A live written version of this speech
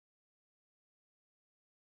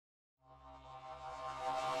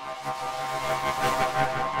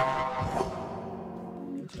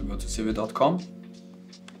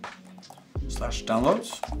zivid.com/downloads,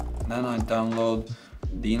 and then I download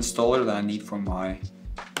the installer that I need for my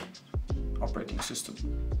operating system.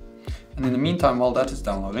 And in the meantime, while that is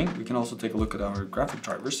downloading, we can also take a look at our graphic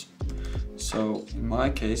drivers. So in my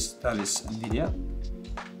case, that is NVIDIA.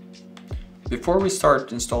 Before we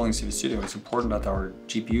start installing Zivid Studio, it's important that our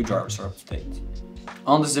GPU drivers are up to date.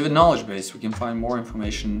 On the Zivid knowledge base, we can find more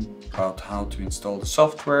information about how to install the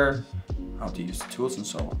software, how to use the tools, and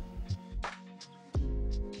so on.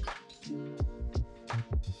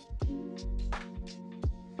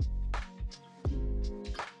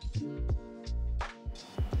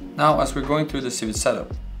 Now, as we're going through the Zivid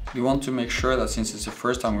setup, we want to make sure that since it's the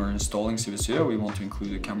first time we're installing Zivid Studio, we want to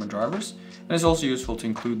include the camera drivers. And it's also useful to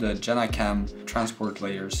include the GenICam transport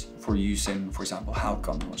layers for use in, for example,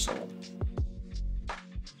 Halcon or so on.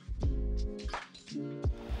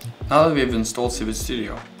 Now that we've installed Zivid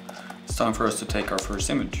Studio, it's time for us to take our first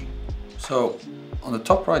image. So on the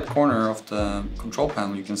top right corner of the control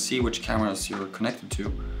panel, you can see which cameras you're connected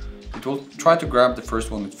to. It will try to grab the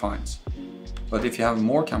first one it finds. But if you have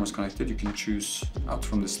more cameras connected, you can choose out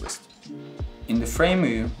from this list. In the frame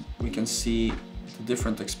view, we can see the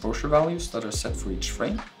different exposure values that are set for each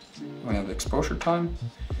frame. We have the exposure time,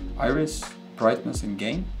 iris, brightness, and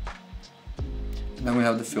gain. And then we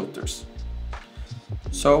have the filters.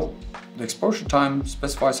 So the exposure time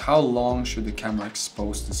specifies how long should the camera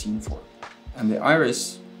expose the scene for. And the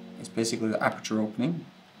iris is basically the aperture opening.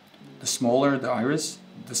 The smaller the iris,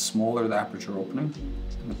 the smaller the aperture opening.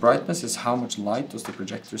 And the brightness is how much light does the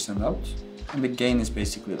projector send out. And the gain is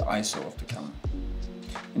basically the ISO of the camera.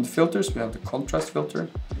 In the filters, we have the contrast filter,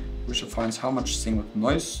 which defines how much singlet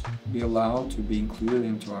noise we allow to be included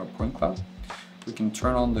into our point cloud. We can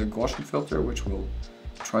turn on the Gaussian filter, which will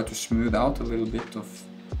try to smooth out a little bit of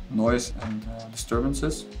noise and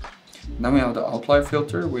disturbances. And then we have the outlier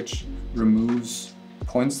filter, which removes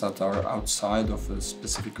points that are outside of a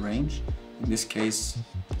specific range. In this case,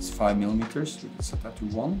 it's 5 millimeters. We can set that to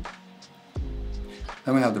 1.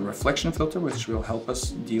 Then we have the reflection filter, which will help us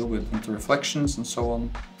deal with interreflections and so on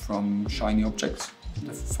from shiny objects.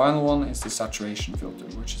 The final one is the saturation filter,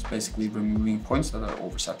 which is basically removing points that are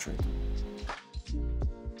oversaturated.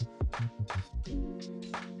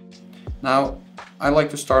 Now, I like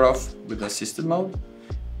to start off with the assisted mode,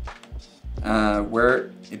 where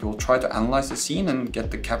it will try to analyze the scene and get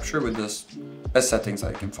the capture with the best settings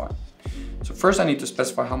I can find. So first I need to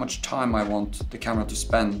specify how much time I want the camera to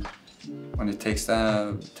spend when it takes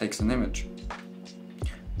an image.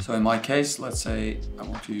 So in my case, let's say I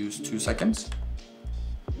want to use 2 seconds.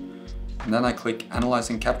 And then I click Analyze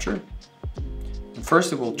and Capture. And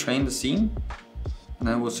first it will train the scene, and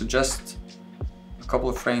then it will suggest a couple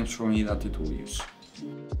of frames for me that it will use.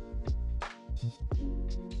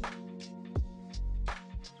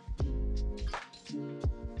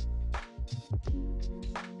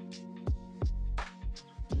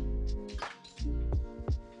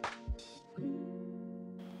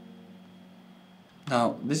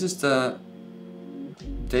 Now, this is the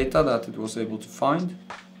data that it was able to find.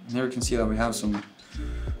 And here you can see that we have some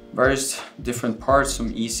various different parts, some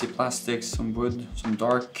easy plastics, some wood, some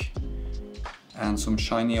dark, and some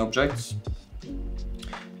shiny objects.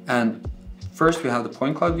 And first we have the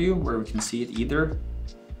point cloud view, where we can see it either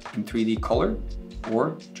in 3D color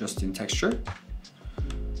or just in texture.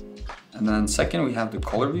 And then second, we have the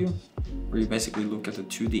color view, where you basically look at the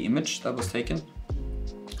 2D image that was taken.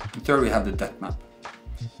 And third, we have the depth map.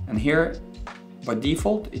 And here, by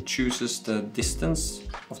default, it chooses the distance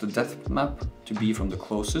of the depth map to be from the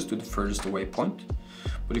closest to the furthest away point.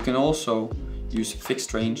 But you can also use a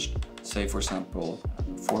fixed range, say for example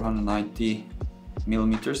 490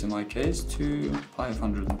 millimeters in my case to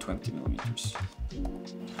 520 millimeters.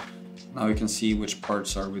 Now you can see which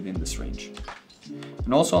parts are within this range.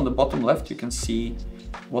 And also on the bottom left you can see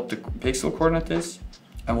what the pixel coordinate is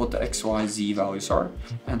and what the X, Y, Z values are,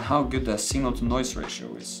 and how good the signal to noise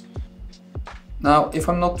ratio is. Now, if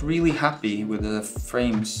I'm not really happy with the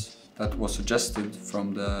frames that was suggested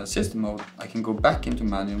from the system mode, I can go back into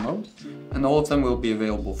manual mode, and all of them will be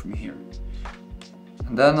available from here.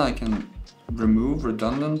 And then I can remove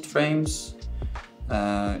redundant frames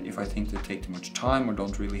if I think they take too much time or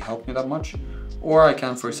don't really help me that much. Or I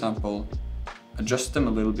can, for example, adjust them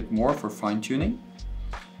a little bit more for fine-tuning.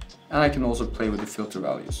 And I can also play with the filter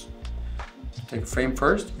values. To take a frame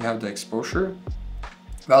first, we have the exposure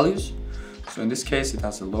values. So in this case, it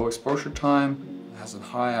has a low exposure time, it has a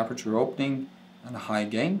high aperture opening, and a high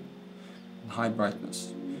gain, and high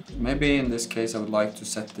brightness. So maybe in this case, I would like to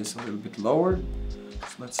set this a little bit lower.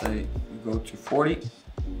 So let's say we go to 40,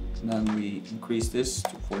 and then we increase this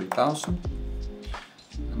to 40,000.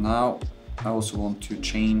 And now I also want to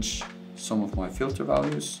change some of my filter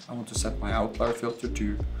values. I want to set my outlier filter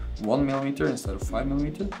to 1 millimeter instead of 5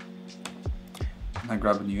 millimeter. And I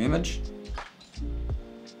grab a new image.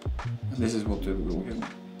 And this is what it will give me.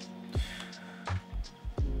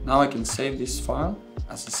 Now I can save this file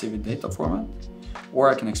as a Zivid data format, or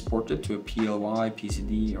I can export it to a PLY,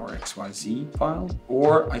 PCD or XYZ file,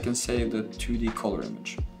 or I can save the 2D color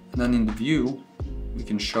image. And then in the view, we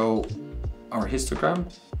can show our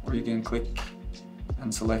histogram, or you can click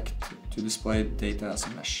and select to display data as a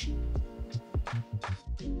mesh.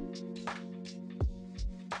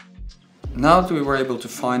 Now that we were able to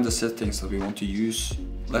find the settings that we want to use,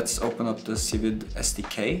 let's open up the Zivid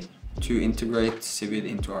SDK to integrate Zivid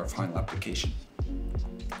into our final application.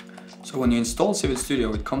 So when you install Zivid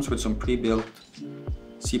Studio, it comes with some pre-built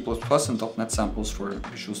C++ and .NET samples for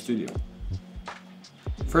Visual Studio.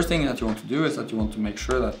 First thing that you want to do is that you want to make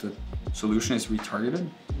sure that the solution is retargeted.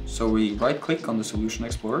 So we right-click on the Solution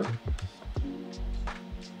Explorer,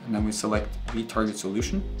 and then we select Retarget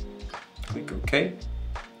Solution, click OK.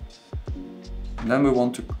 And then we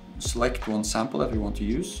want to select one sample that we want to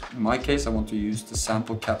use. In my case, I want to use the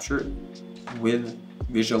sample capture with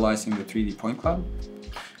visualizing the 3D point cloud.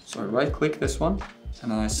 So I right-click this one,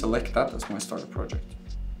 and I select that as my starter project.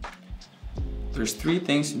 There's 3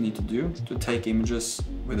 things you need to do to take images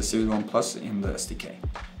with the Zivid One Plus in the SDK.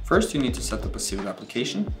 First, you need to set up a Zivid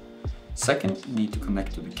application. Second, you need to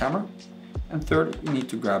connect to the camera. And third, you need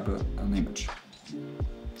to grab an image.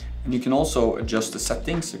 And you can also adjust the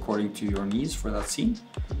settings according to your needs for that scene.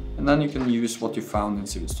 And then you can use what you found in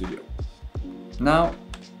Zivid Studio. Now,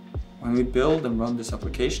 when we build and run this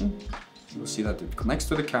application, you will see that it connects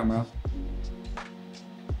to the camera,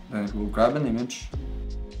 then it will grab an image,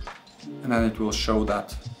 and then it will show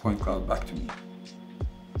that point cloud back to me.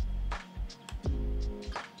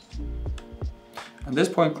 And this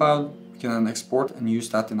point cloud, we can then export and use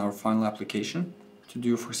that in our final application to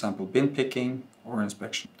do, for example, bin picking or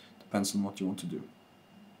inspection. Depends on what you want to do.